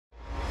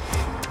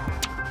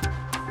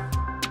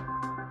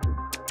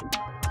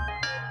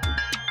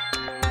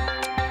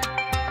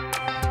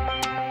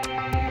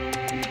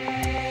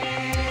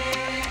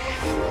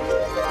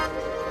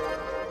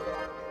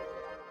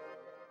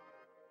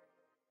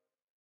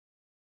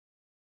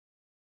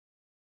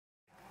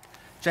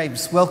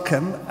James,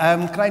 welcome.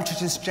 Can I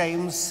introduce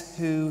James,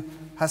 who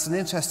has an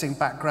interesting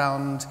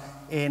background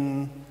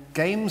in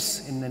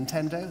games, in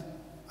Nintendo,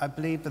 I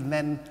believe, and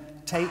then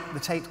the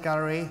Tate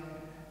Gallery,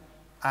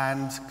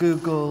 and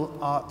Google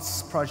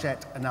Arts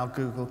Project, and now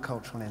Google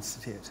Cultural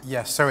Institute.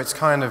 Yes, so it's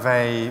kind of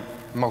a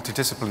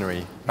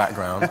multidisciplinary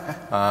background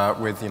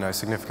with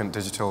significant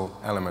digital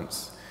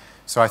elements.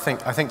 So I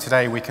think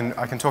today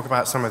I can talk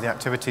about some of the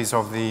activities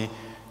of the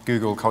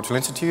Google Cultural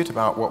Institute,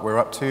 about what we're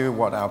up to,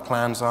 what our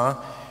plans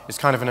are. It's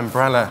kind of an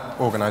umbrella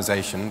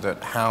organization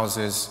that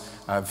houses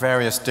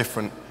various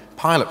different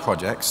pilot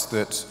projects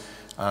that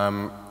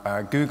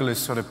Google has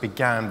sort of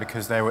began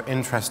because they were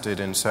interested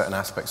in certain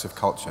aspects of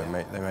culture.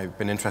 They may have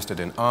been interested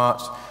in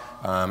art,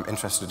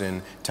 interested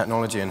in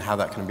technology and how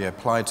that can be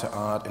applied to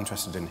art,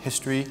 interested in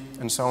history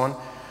and so on.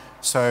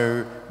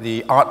 So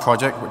the art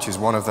project, which is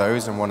one of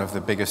those and one of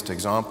the biggest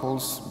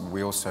examples,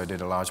 we also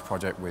did a large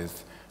project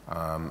with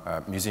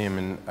a museum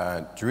in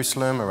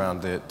Jerusalem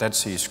around the Dead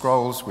Sea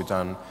Scrolls. We've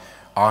done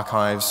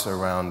archives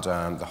around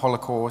the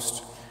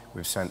Holocaust.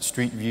 We've sent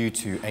Street View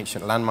to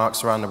ancient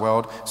landmarks around the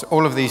world. So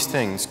all of these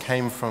things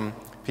came from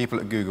people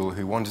at Google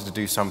who wanted to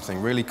do something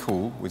really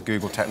cool with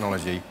Google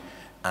technology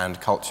and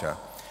culture.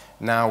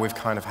 Now we've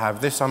kind of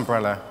have this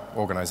umbrella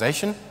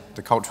organization,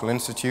 the Cultural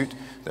Institute,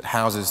 that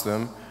houses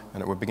them,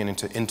 and that we're beginning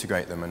to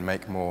integrate them and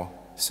make more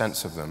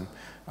sense of them.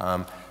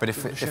 But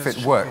if it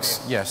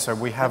works, yes, so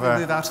we have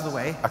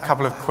a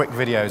couple of quick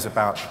videos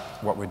about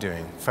what we're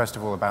doing. First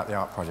of all, about the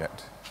art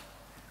project.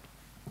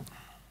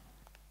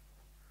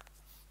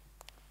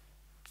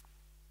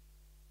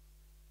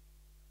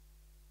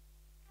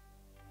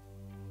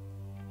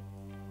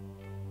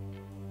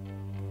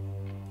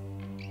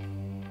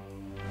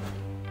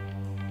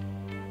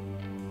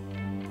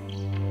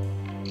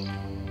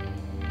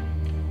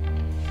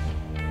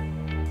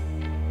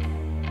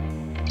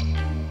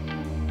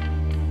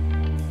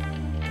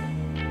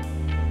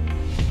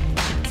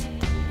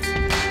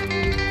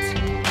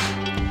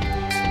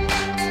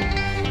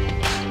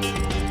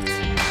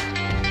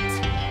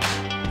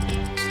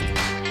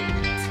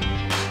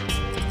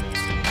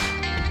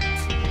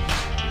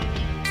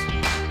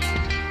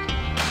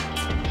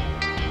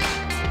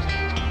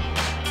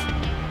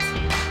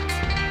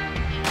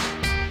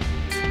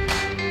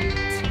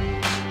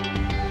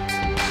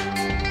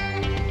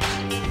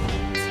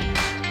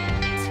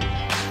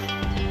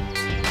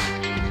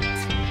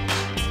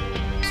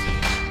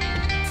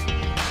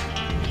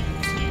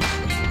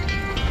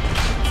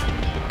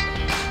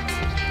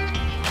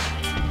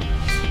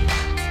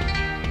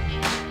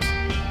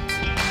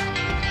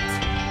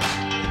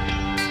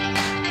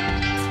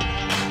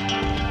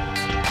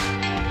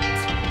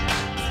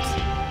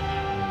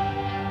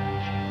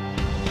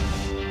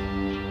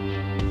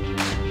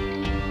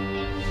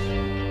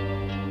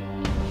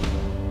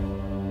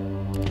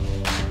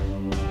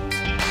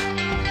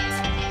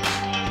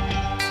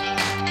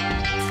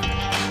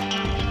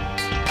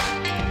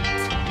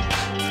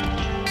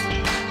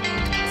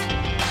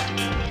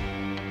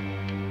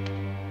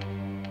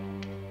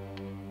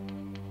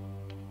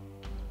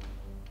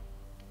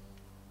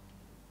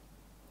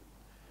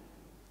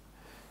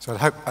 So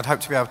I'd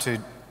hope to be able to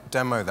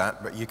demo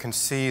that, but you can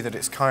see that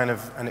it's kind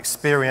of an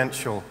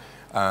experiential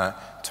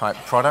type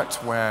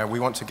product where we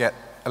want to get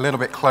a little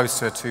bit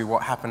closer to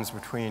what happens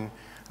between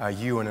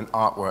you and an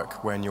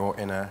artwork when you're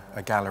in a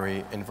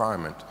gallery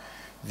environment.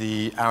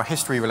 Our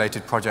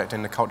history-related project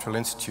in the Cultural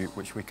Institute,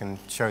 which we can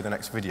show the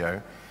next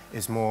video,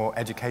 is more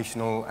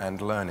educational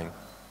and learning.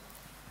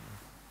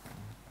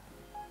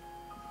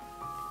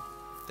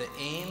 The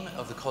aim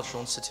of the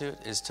Cultural Institute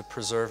is to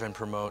preserve and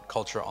promote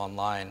culture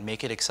online,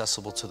 make it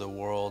accessible to the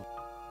world.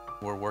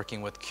 We're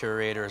working with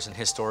curators and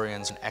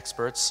historians and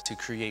experts to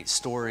create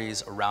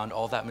stories around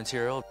all that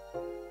material.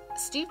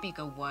 Steve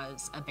Biko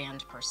was a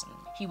banned person.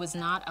 He was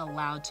not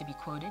allowed to be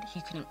quoted. He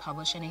couldn't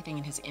publish anything,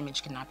 and his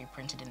image could not be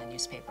printed in the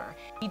newspaper.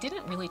 He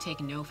didn't really take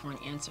no for an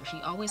answer.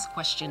 He always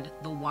questioned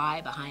the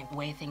why behind the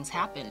way things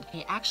happened.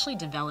 He actually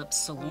developed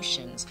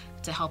solutions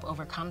to help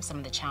overcome some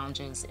of the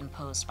challenges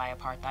imposed by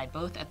apartheid,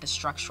 both at the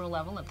structural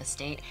level of the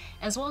state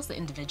as well as the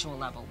individual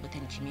level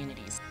within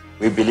communities.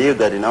 We believe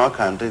that in our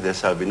country there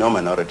shall be no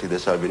minority, there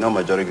shall be no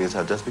majority, there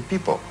shall just be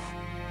people.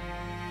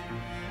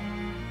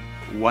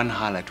 One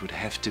highlight would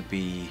have to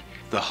be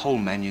the whole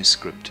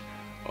manuscript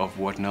of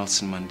what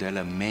Nelson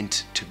Mandela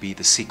meant to be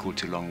the sequel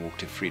to Long Walk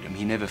to Freedom.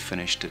 He never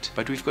finished it,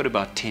 but we've got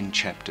about 10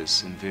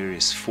 chapters in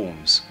various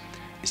forms.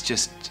 It's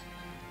just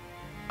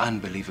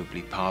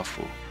unbelievably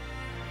powerful.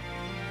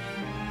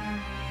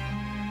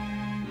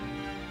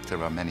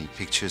 There are many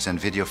pictures and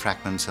video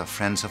fragments of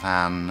friends of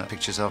Anne,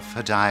 pictures of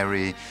her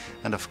diary,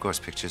 and of course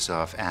pictures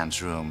of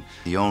Anne's room.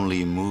 The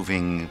only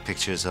moving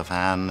pictures of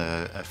Anne,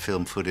 a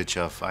film footage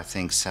of, I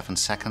think, 7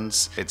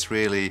 seconds. It's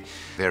really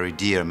very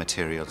dear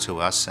material to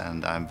us,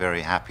 and I'm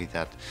very happy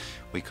that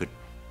we could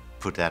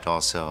put that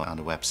also on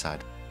the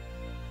website.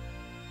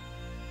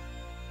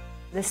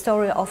 The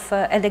story of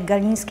Edek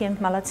Galiński and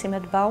Malacy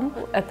Medbaum,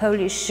 a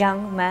Polish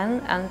young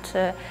man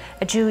and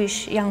a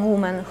Jewish young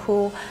woman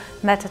who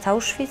met at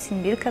Auschwitz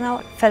in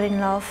Birkenau, fell in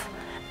love,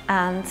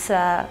 and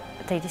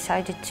they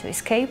decided to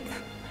escape,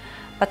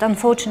 but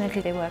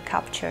unfortunately they were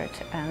captured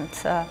and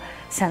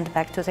sent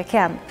back to the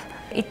camp.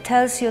 It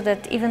tells you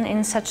that even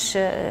in such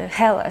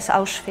hell as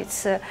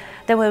Auschwitz,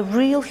 there were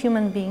real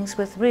human beings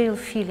with real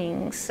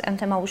feelings and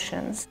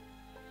emotions.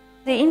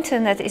 The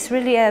internet is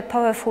really a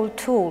powerful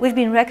tool. We've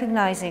been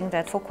recognizing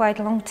that for quite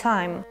a long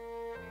time.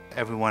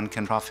 Everyone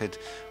can profit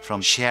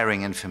from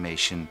sharing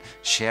information,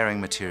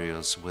 sharing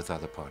materials with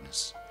other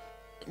partners.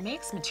 It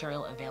makes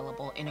material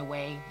available in a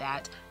way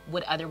that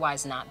would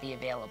otherwise not be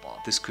available.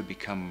 This could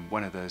become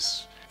one of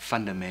those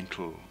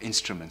fundamental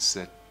instruments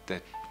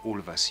that all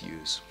of us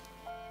use.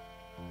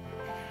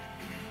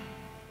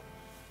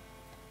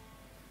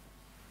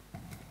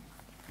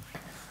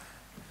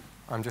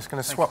 I'm just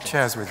going to swap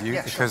chairs with you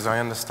because I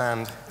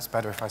understand it's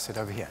better if I sit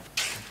over here.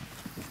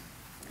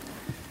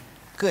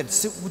 Good.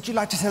 So would you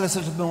like to tell us a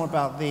little more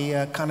about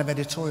the kind of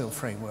editorial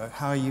framework,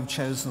 how you've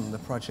chosen the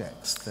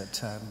projects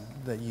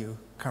that you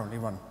currently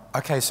run?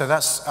 Okay, so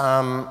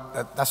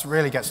that's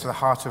really gets to the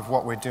heart of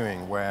what we're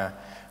doing, where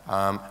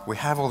we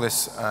have all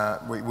this,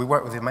 we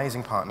work with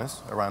amazing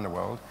partners around the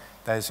world.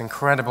 There's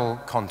incredible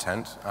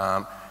content,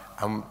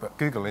 but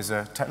Google is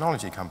a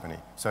technology company.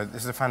 So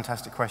this is a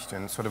fantastic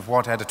question, sort of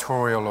what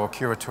editorial or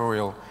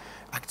curatorial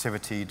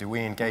activity do we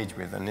engage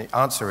with? And the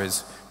answer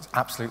is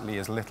absolutely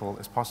as little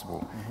as possible.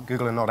 Mm-hmm.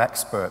 Google are not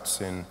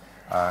experts in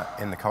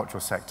the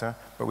cultural sector,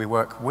 but we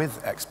work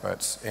with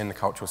experts in the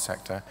cultural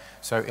sector.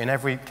 So in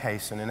every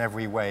case and in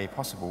every way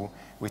possible,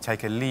 we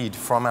take a lead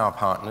from our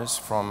partners,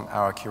 from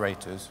our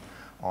curators,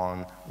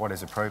 on what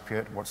is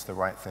appropriate, what's the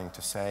right thing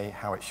to say,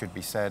 how it should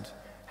be said,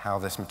 how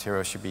this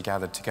material should be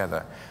gathered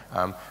together.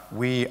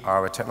 We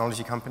are a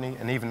technology company,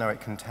 and even though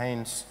it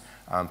contains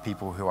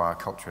people who are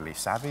culturally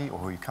savvy or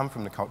who come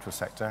from the cultural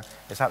sector,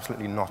 it's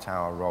absolutely not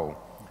our role.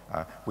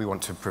 We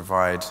want to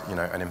provide,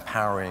 an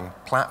empowering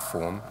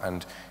platform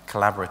and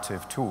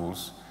collaborative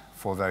tools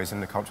for those in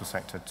the cultural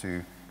sector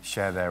to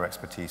share their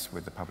expertise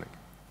with the public.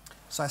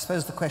 So I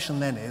suppose the question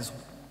then is,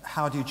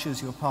 how do you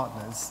choose your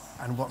partners,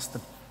 and what's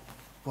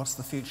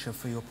the future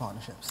for your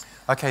partnerships?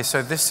 Okay,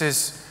 so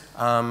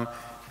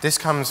this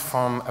comes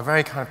from a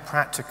very kind of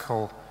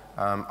practical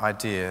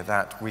idea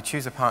that we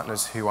choose the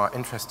partners who are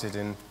interested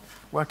in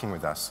working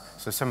with us.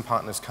 So some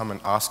partners come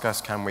and ask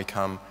us, can we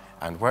come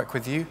and work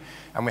with you?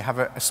 And we have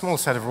a small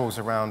set of rules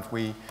around.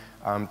 We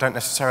don't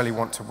necessarily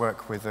want to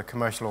work with a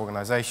commercial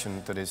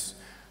organization that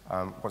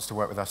wants to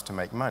work with us to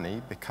make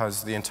money,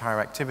 because the entire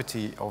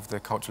activity of the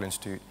Cultural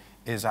Institute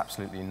is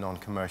absolutely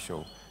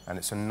non-commercial, and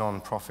it's a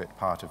non-profit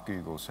part of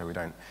Google, so we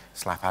don't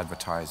slap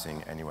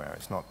advertising anywhere.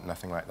 It's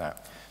nothing like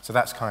that. So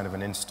that's kind of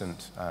an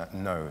instant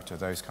no to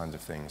those kinds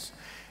of things.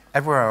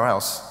 Everywhere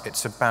else,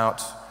 it's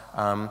about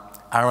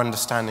our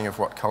understanding of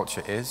what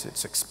culture is.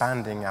 It's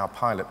expanding our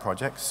pilot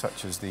projects,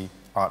 such as the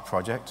art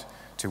project,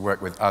 to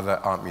work with other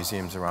art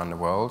museums around the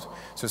world.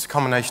 So it's a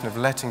combination of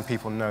letting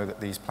people know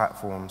that these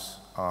platforms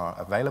are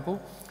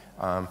available,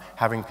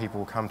 having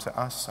people come to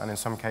us, and in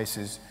some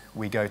cases,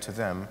 we go to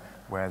them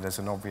where there's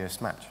an obvious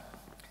match.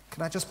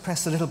 Can I just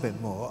press a little bit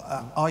more?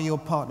 Are your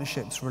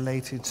partnerships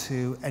related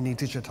to any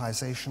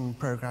digitization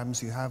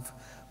programs you have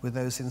with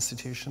those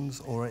institutions,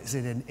 or is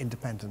it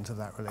independent of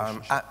that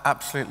relationship?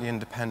 Absolutely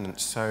independent.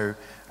 So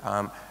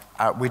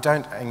we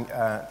don't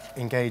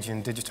engage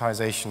in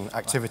digitization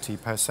activity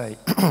per se,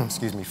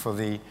 excuse me, for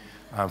the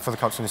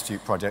Cultural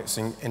Institute projects.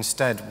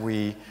 Instead,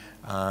 we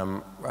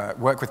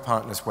work with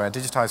partners where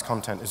digitized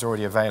content is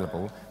already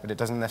available, but it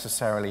doesn't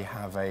necessarily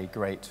have a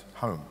great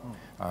home.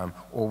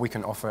 Or we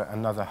can offer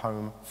another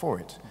home for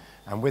it.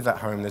 And with that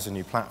home, there's a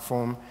new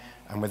platform,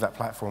 and with that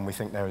platform, we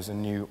think there is a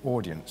new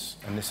audience.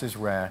 And this is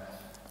where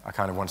I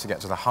kind of want to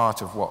get to the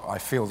heart of what I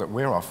feel that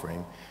we're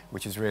offering,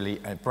 which is really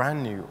a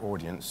brand new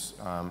audience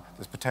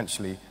that's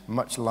potentially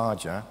much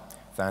larger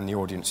than the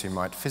audience who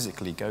might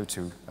physically go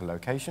to a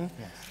location.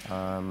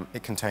 Yes.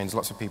 It contains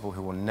lots of people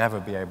who will never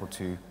be able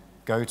to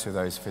go to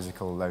those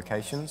physical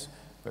locations,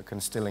 but can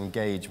still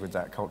engage with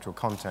that cultural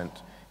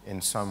content in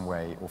some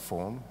way or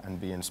form and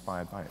be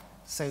inspired by it.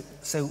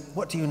 So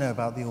what do you know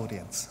about the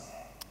audience?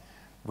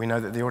 We know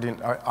that the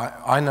audience,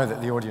 I know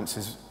that the audience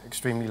is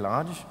extremely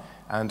large,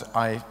 and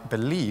I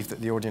believe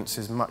that the audience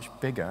is much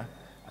bigger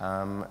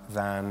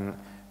than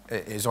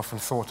is often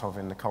thought of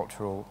in the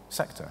cultural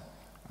sector.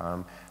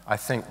 I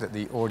think that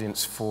the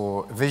audience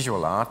for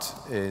visual art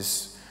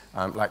is,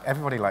 like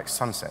everybody likes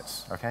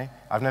sunsets, okay?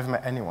 I've never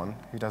met anyone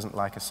who doesn't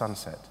like a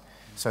sunset.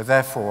 So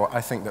therefore,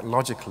 I think that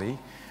logically,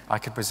 I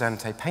could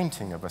present a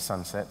painting of a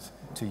sunset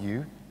to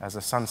you as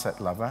a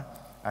sunset lover,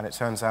 and it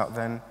turns out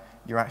then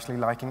you're actually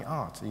liking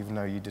art, even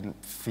though you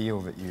didn't feel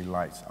that you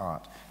liked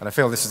art. And I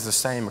feel this is the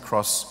same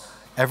across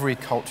every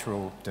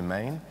cultural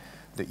domain,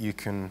 that you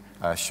can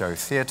show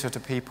theatre to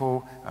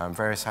people,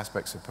 various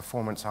aspects of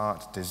performance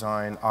art,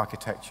 design,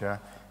 architecture,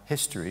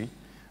 history,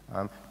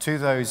 to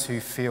those who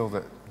feel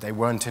that they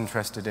weren't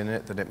interested in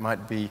it, that it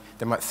might be,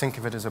 they might think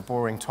of it as a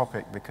boring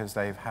topic because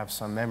they have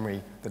some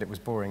memory that it was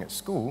boring at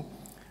school.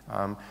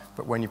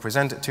 But when you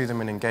present it to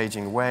them in an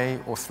engaging way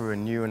or through a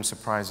new and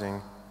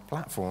surprising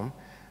platform,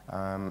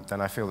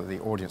 then I feel that the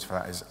audience for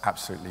that is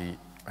absolutely,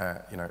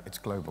 it's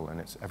global and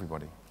it's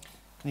everybody.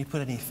 Can you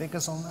put any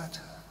figures on that?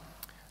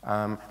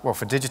 Well,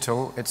 for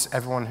digital, it's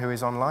everyone who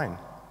is online.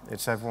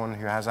 It's everyone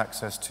who has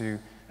access to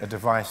a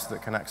device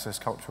that can access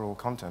cultural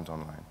content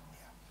online.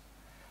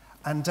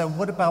 And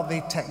what about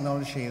the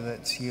technology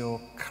that you're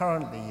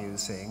currently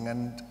using,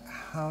 and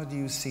how do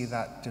you see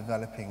that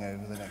developing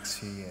over the next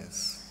few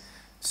years?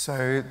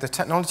 So the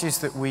technologies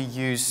that we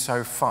use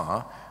so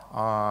far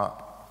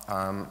are,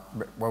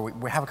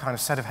 we have a kind of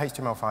set of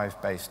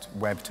HTML5-based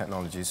web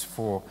technologies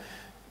for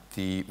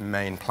the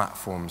main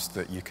platforms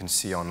that you can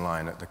see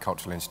online at the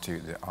Cultural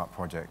Institute, the Art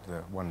Project,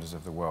 the Wonders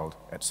of the World,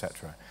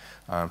 etc.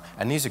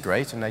 And these are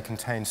great, and they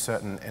contain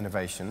certain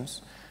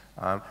innovations.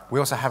 We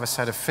also have a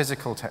set of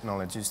physical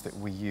technologies that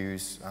we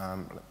use,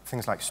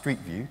 things like Street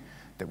View,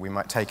 that we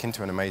might take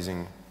into an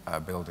amazing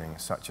building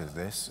such as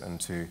this, and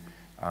to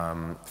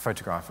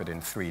photograph it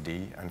in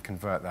 3D and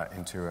convert that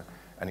into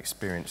an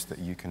experience that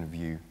you can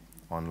view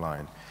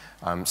online.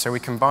 So we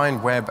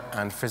combine web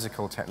and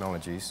physical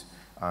technologies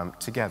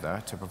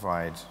together to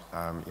provide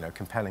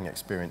compelling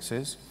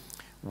experiences.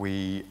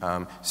 We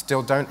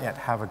still don't yet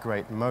have a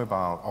great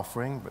mobile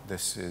offering, but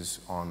this is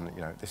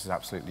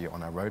absolutely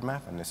on our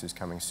roadmap, and this is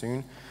coming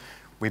soon.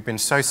 We've been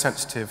so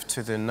sensitive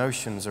to the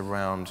notions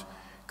around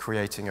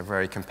creating a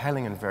very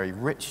compelling and very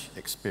rich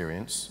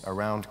experience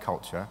around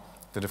culture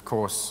that, of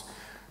course,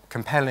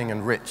 compelling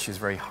and rich is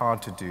very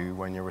hard to do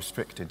when you're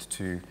restricted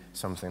to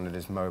something that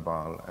is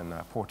mobile and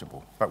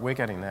portable. But we're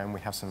getting there, and we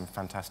have some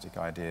fantastic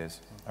ideas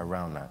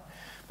around that.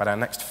 But our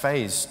next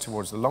phase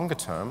towards the longer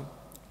term,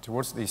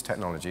 towards these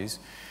technologies,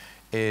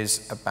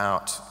 is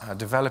about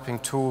developing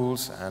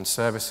tools and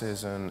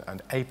services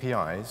and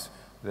APIs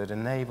that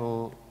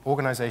enable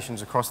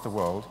organizations across the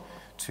world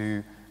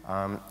to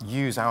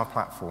use our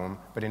platform,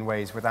 but in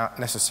ways without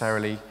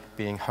necessarily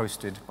being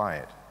hosted by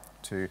it,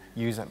 to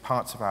use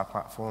parts of our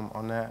platform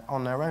on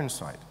their own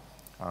site.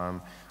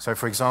 So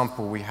for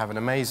example, we have an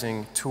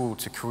amazing tool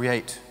to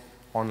create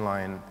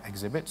online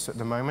exhibits at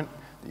the moment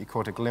that you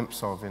caught a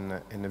glimpse of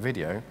in the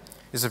video.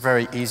 It's a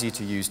very easy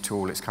to use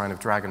tool. It's kind of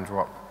drag and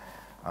drop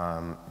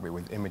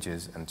with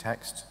images and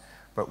text,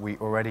 but we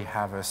already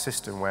have a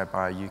system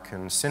whereby you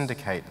can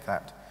syndicate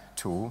that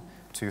tool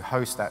to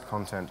host that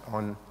content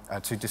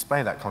to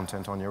display that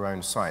content on your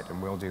own site,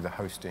 and we'll do the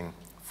hosting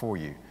for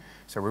you.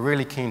 So we're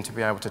really keen to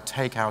be able to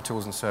take our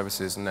tools and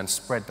services and then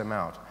spread them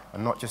out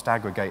and not just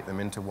aggregate them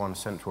into one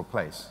central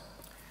place.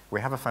 We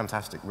have a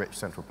fantastic, rich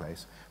central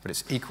place, but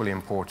it's equally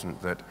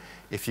important that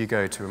if you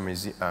go to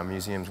a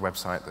museum's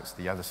website that's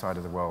the other side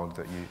of the world,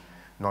 that you're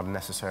not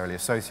necessarily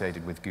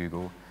associated with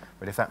Google,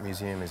 but if that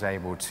museum is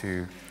able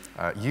to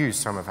use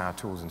some of our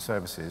tools and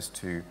services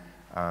to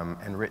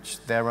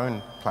enrich their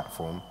own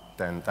platform,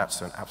 then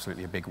that's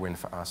absolutely a big win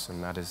for us,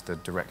 and that is the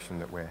direction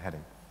that we're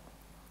heading.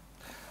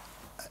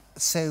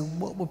 So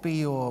what would be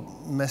your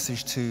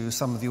message to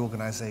some of the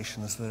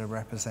organizations that are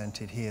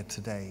represented here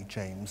today,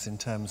 James, in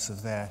terms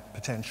of their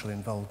potential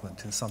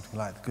involvement in something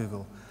like the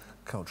Google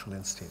Cultural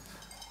Institute?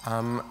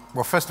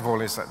 Well, first of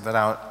all, is that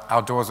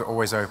our doors are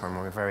always open, and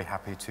we're very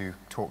happy to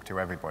talk to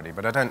everybody.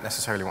 But I don't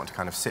necessarily want to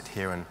kind of sit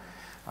here and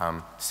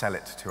sell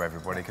it to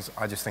everybody, because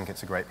I just think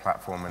it's a great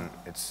platform, and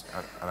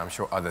I'm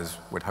sure others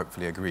would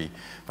hopefully agree.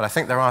 But I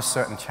think there are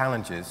certain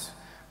challenges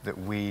that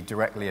we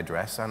directly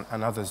address,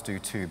 and others do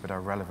too, but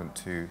are relevant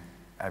to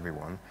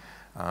everyone.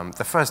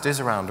 The first is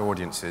around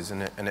audiences,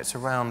 and it's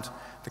around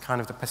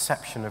the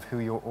perception of who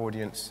your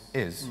audience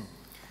is.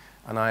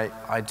 And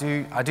I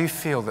do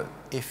feel that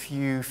if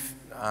you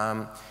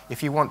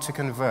want to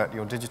convert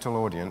your digital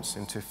audience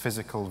into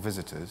physical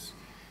visitors,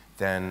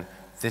 then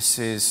this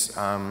is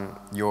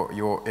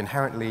you're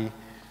inherently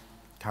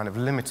kind of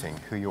limiting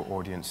who your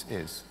audience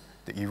is.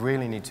 That you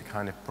really need to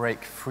kind of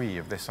break free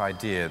of this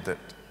idea that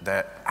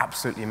there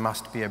absolutely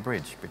must be a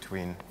bridge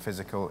between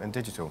physical and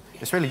digital.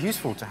 It's really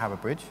useful to have a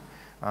bridge.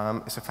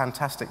 It's a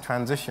fantastic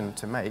transition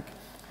to make.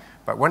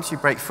 But once you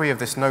break free of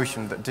this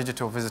notion that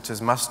digital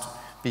visitors must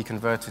be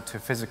converted to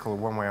physical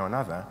one way or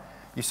another,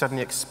 you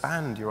suddenly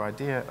expand your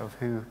idea of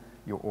who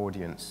your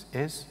audience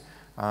is.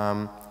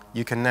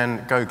 You can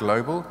then go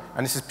global,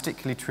 and this is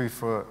particularly true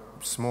for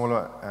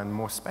smaller and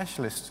more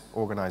specialist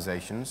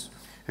organizations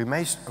who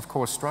may, of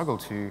course, struggle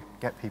to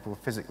get people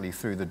physically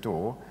through the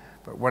door,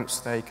 but once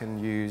they can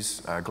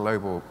use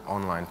global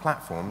online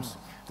platforms,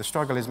 the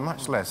struggle is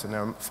much less, and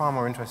there are far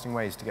more interesting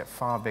ways to get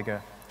far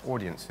bigger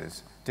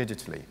audiences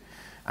digitally.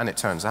 And it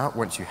turns out,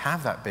 once you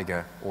have that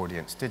bigger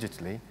audience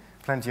digitally,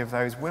 plenty of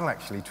those will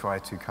actually try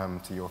to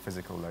come to your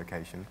physical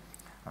location,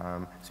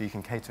 so you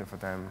can cater for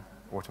them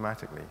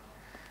automatically.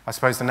 I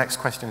suppose the next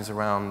question is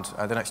around,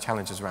 the next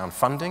challenge is around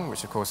funding,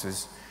 which of course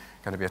is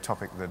going to be a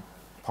topic that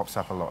pops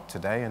up a lot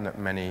today and that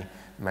many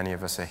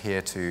of us are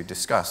here to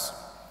discuss.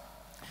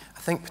 I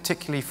think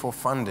particularly for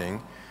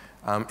funding,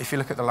 if you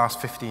look at the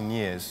last 15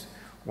 years,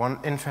 one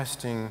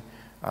interesting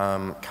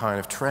kind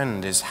of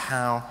trend is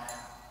how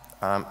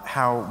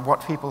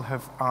what people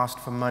have asked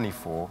for money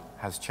for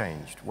has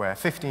changed, where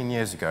 15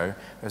 years ago,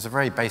 there was a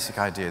very basic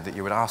idea that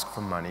you would ask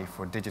for money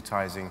for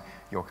digitizing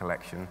your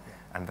collection,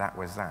 and that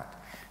was that.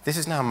 This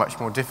is now much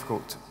more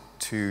difficult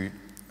to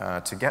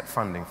get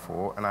funding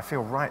for, and I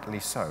feel rightly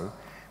so,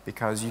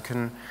 because you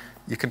can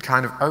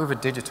kind of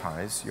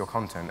over-digitize your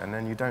content, and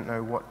then you don't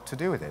know what to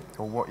do with it,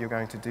 or what you're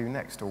going to do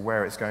next, or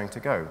where it's going to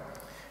go.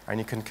 And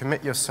you can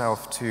commit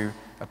yourself to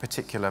a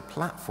particular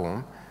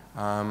platform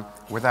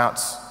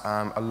without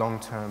a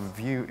long-term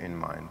view in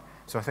mind.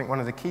 So I think one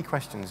of the key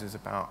questions is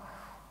about,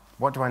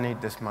 what do I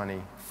need this money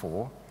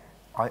for?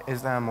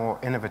 Is there a more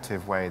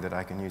innovative way that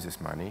I can use this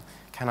money?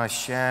 Can I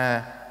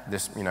share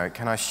this,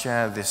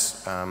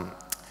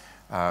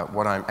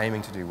 what I'm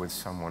aiming to do with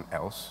someone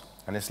else?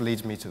 And this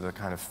leads me to the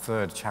kind of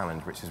third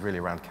challenge, which is really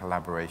around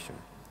collaboration.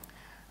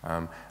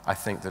 I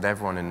think that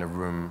everyone in the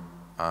room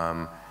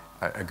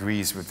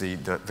agrees with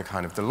the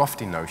kind of the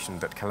lofty notion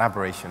that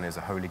collaboration is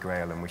a holy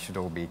grail and we should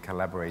all be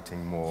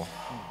collaborating more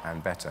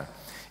and better.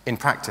 In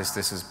practice,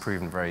 this has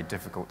proven very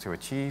difficult to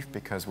achieve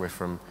because we're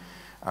from,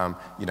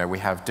 we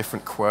have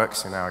different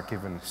quirks in our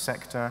given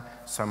sector.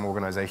 Some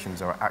organizations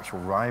are actual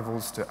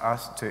rivals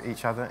to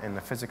each other in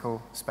the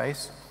physical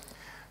space.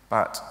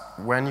 But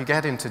when you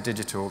get into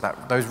digital,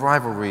 those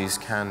rivalries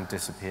can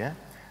disappear.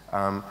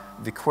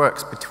 The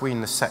quirks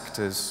between the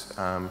sectors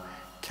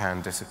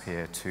can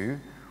disappear too.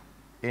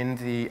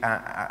 In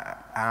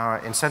our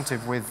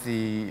incentive with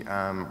the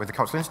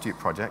Cultural Institute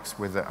projects,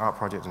 with the art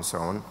project and so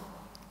on,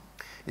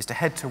 is to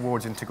head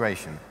towards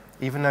integration,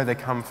 even though they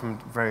come from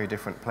very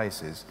different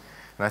places.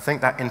 And I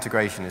think that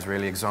integration is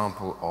really an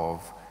example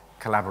of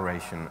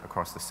collaboration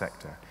across the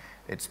sector.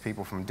 It's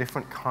people from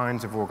different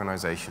kinds of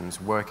organizations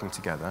working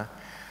together,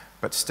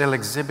 but still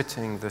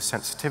exhibiting the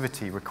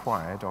sensitivity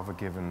required of a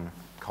given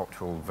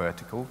cultural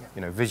vertical.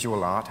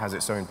 Visual art has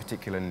its own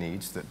particular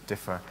needs that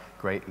differ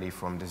greatly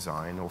from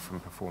design or from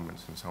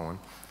performance and so on.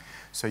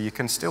 So you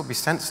can still be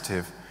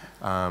sensitive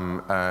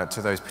to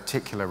those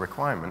particular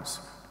requirements,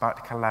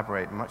 but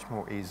collaborate much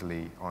more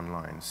easily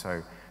online.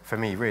 So for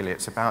me, really,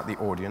 it's about the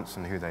audience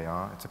and who they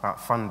are. It's about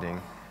funding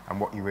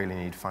and what you really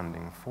need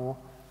funding for.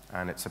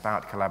 And it's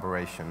about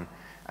collaboration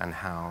and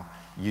how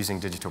using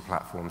digital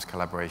platforms,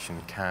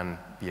 collaboration can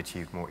be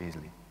achieved more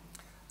easily.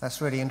 That's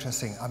really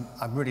interesting.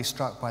 I'm really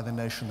struck by the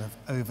notion of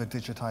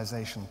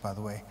over-digitization, by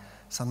the way,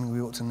 something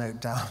we ought to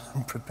note down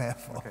and prepare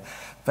for. Okay.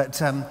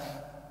 But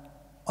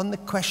on the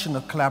question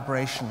of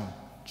collaboration,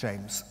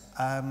 James,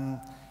 some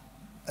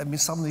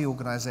of the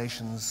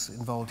organizations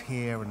involved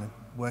here and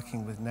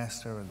working with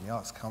Nesta and the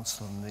Arts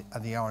Council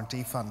and the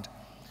R&D Fund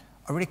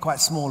are really quite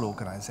small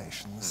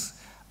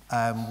organizations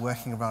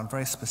working around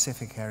very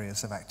specific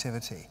areas of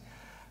activity.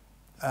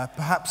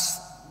 Perhaps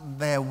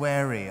they're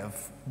wary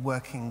of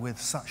working with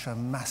such a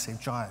massive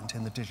giant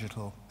in the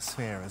digital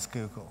sphere as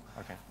Google.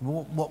 Okay.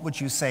 What would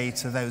you say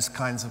to those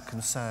kinds of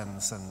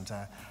concerns,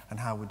 and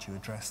how would you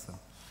address them?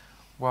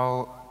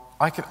 Well,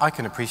 I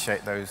can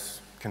appreciate those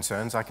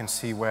concerns. I can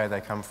see where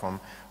they come from.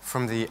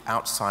 From the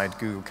outside,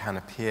 Google can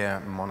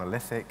appear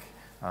monolithic.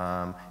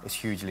 It's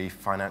hugely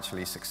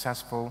financially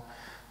successful.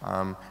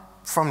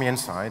 From the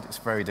inside, it's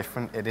very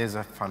different. It is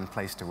a fun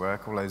place to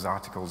work. All those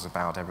articles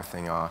about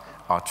everything are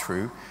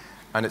true.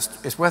 And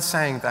it's worth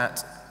saying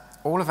that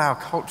all of our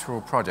cultural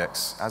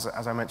projects, as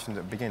I mentioned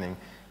at the beginning,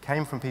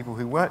 came from people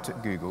who worked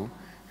at Google,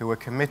 who were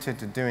committed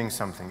to doing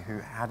something, who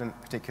had a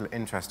particular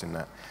interest in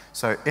that.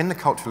 So in the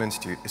Cultural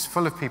Institute, it's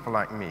full of people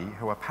like me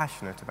who are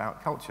passionate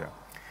about culture.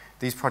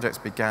 These projects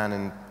began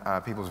in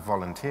people's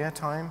volunteer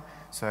time,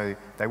 so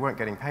they weren't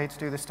getting paid to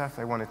do this stuff.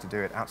 They wanted to do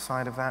it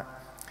outside of that.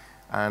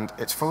 And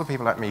it's full of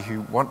people like me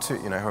who want to,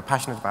 who are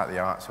passionate about the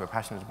arts, who are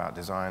passionate about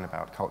design,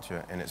 about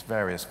culture in its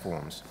various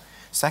forms.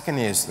 Second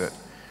is that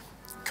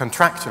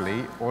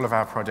contractually, all of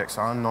our projects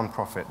are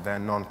non-profit, they're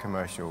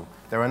non-commercial.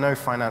 There are no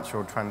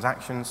financial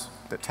transactions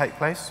that take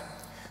place.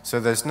 So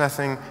there's no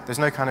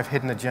kind of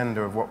hidden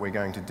agenda of what we're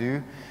going to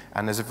do,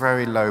 and there's a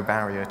very low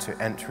barrier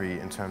to entry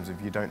in terms of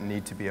you don't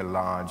need to be a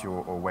large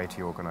or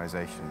weighty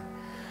organization.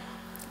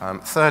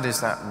 Third is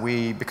that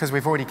because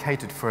we've already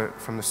catered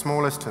from the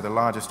smallest to the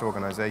largest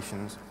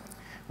organizations,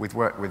 we've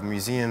worked with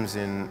museums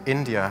in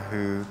India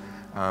who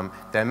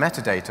their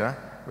metadata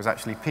was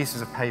actually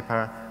pieces of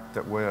paper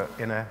that were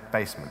in a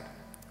basement.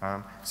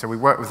 So we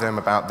worked with them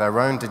about their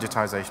own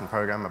digitization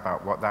program,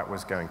 about what that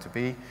was going to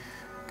be,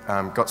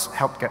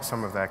 helped get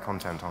some of their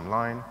content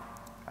online,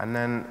 and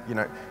then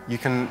you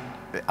can,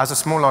 as a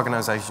small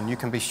organization, you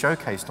can be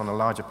showcased on a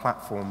larger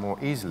platform more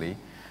easily,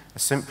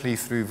 simply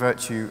through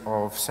virtue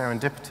of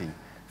serendipity,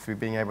 through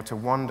being able to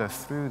wander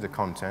through the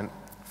content,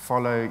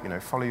 follow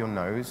your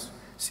nose,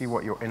 see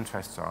what your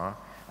interests are,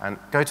 and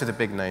go to the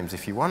big names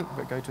if you want,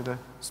 but go to the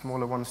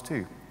smaller ones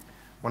too.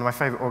 One of my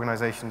favorite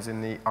organizations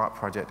in the art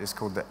project is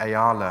called the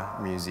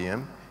AHRC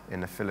Museum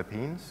in the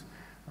Philippines.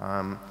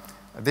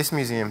 This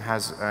museum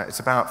it's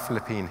about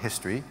Philippine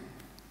history.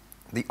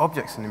 The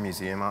objects in the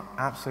museum are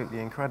absolutely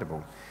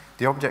incredible.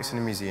 The objects in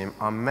the museum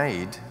are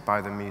made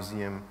by the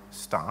museum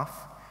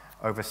staff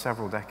over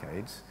several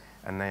decades,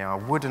 and they are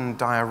wooden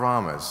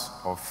dioramas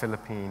of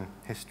Philippine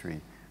history,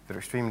 that are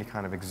extremely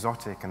kind of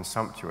exotic and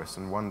sumptuous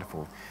and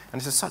wonderful.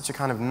 And it's such a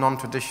kind of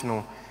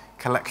non-traditional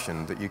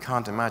collection that you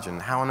can't imagine.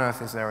 How on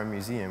earth is there a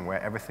museum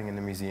where everything in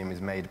the museum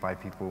is made by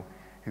people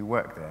who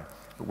work there?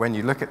 But when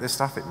you look at this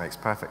stuff, it makes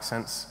perfect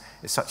sense.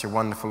 It's such a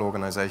wonderful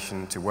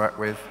organization to work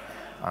with.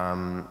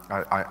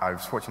 I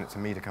was fortunate to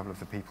meet a couple of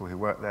the people who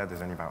work there.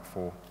 There's only about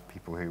 4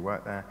 people who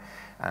work there.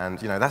 And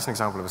that's an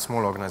example of a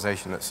small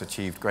organization that's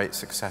achieved great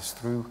success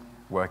through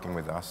working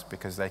with us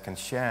because they can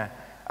share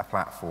a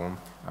platform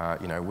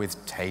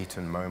with Tate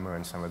and MoMA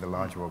and some of the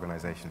larger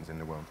organizations in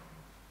the world.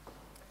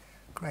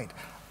 Great.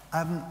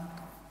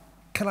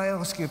 Can I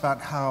ask you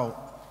about how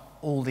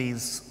all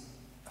these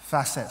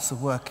facets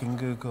of work in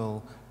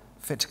Google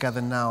fit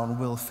together now and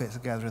will fit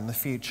together in the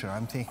future?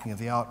 I'm thinking of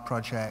the art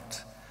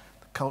project,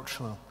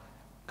 the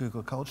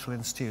Google Cultural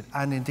Institute,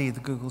 and indeed the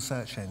Google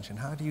search engine.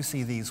 How do you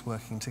see these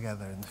working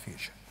together in the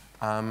future?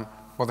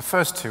 Well, the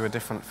first 2 are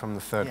different from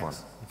the third one.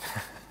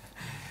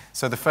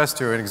 So the first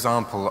 2 are an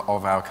example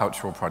of our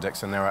cultural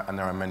projects, and there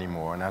are many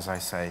more. And as I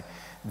say,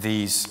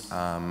 these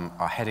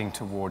are heading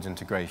towards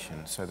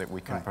integration so that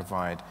we can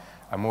provide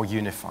a more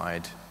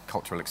unified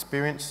cultural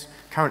experience.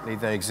 Currently,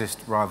 they exist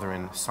rather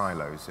in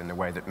silos in the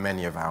way that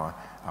many of our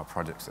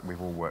projects that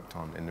we've all worked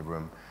on in the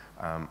room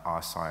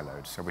are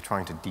siloed. So we're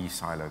trying to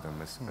de-silo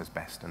them as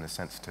best and as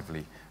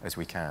sensitively as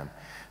we can.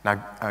 Now,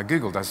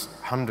 Google does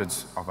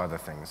hundreds of other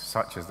things,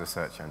 such as the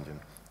search engine,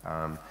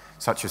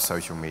 such as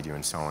social media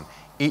and so on.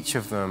 Each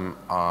of them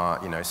are,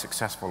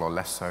 successful or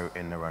less so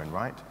in their own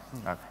right.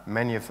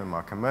 Many of them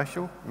are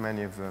commercial,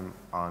 many of them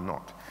are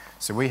not.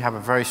 So we have a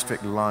very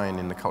strict line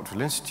in the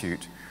Cultural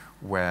Institute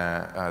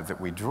where that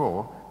we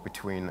draw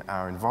between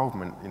our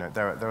involvement.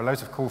 There are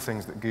loads of cool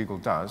things that Google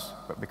does,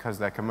 but because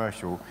they're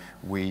commercial,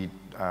 we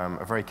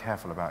are very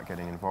careful about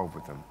getting involved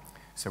with them.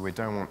 So we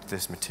don't want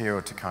this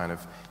material to kind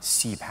of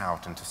seep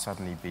out and to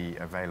suddenly be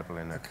available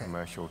in a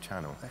commercial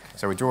channel.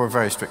 So we draw a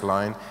very strict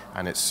line,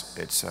 and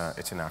it's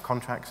in our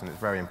contracts, and it's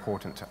very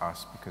important to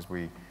us because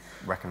we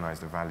recognize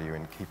the value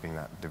in keeping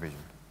that division.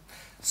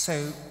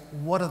 So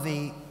what are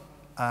the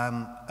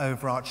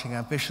overarching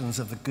ambitions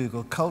of the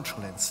Google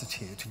Cultural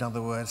Institute? In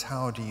other words,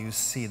 how do you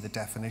see the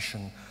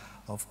definition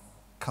of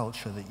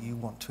culture that you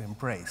want to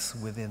embrace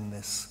within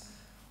this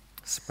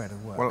spread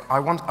of work? Well, I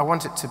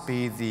want it to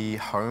be the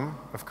home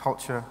of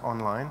culture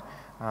online.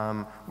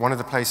 One of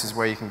the places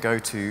where you can go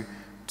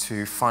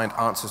to find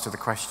answers to the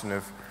question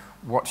of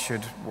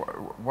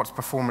what's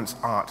performance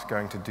art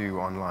going to do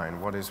online?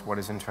 What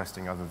is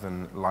interesting other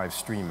than live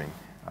streaming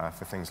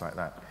for things like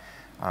that?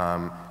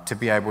 To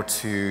be able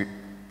to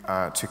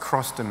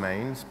cross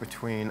domains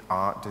between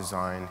art,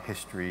 design,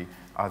 history,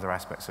 other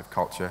aspects of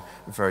culture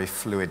very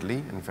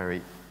fluidly and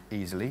very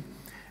easily,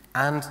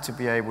 and to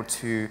be able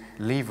to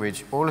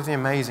leverage all of the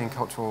amazing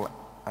cultural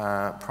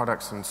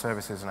products and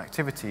services and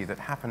activity that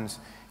happens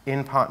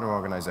in partner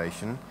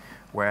organization,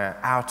 where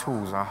our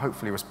tools are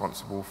hopefully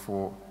responsible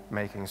for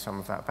making some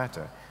of that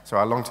better. So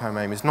our long-term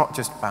aim is not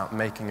just about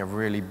making a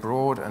really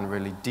broad and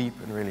really deep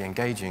and really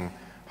engaging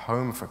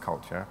home for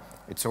culture,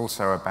 it's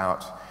also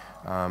about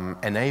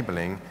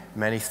enabling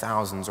many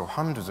thousands or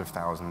hundreds of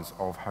thousands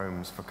of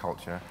homes for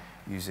culture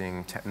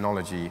using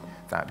technology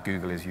that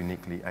Google is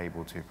uniquely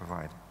able to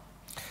provide.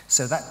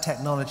 So that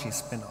technology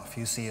spin-off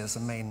you see as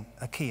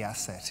a key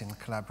asset in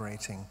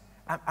collaborating.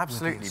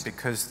 Absolutely,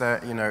 because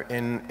in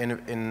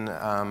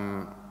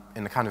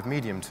the kind of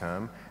medium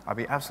term, I'd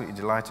be absolutely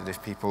delighted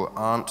if people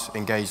aren't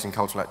engaged in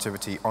cultural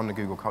activity on the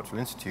Google Cultural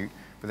Institute,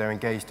 but they're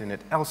engaged in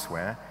it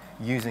elsewhere,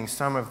 using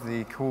some of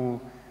the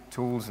cool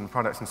tools and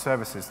products and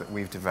services that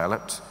we've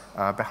developed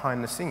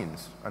behind the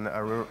scenes and that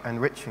are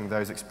enriching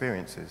those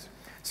experiences.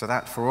 So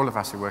that, for all of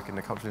us who work in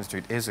the Cultural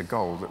Institute, is a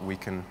goal that we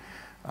can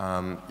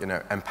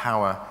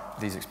empower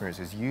these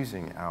experiences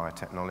using our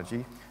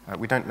technology.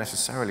 We don't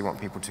necessarily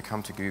want people to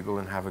come to Google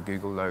and have a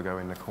Google logo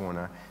in the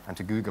corner and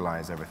to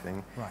Googleize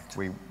everything. Right.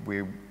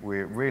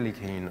 We're really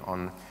keen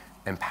on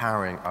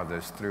empowering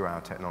others through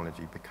our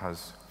technology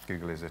because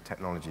Google is a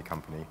technology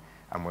company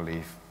and we'll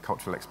leave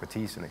cultural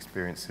expertise and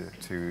experience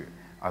to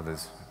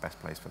others. Best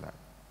place for that.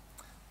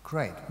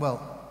 Great. Well,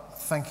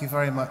 thank you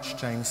very much,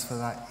 James, for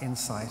that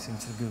insight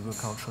into the Google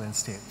Cultural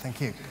Institute. Thank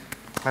you.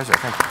 Pleasure.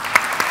 Thank you.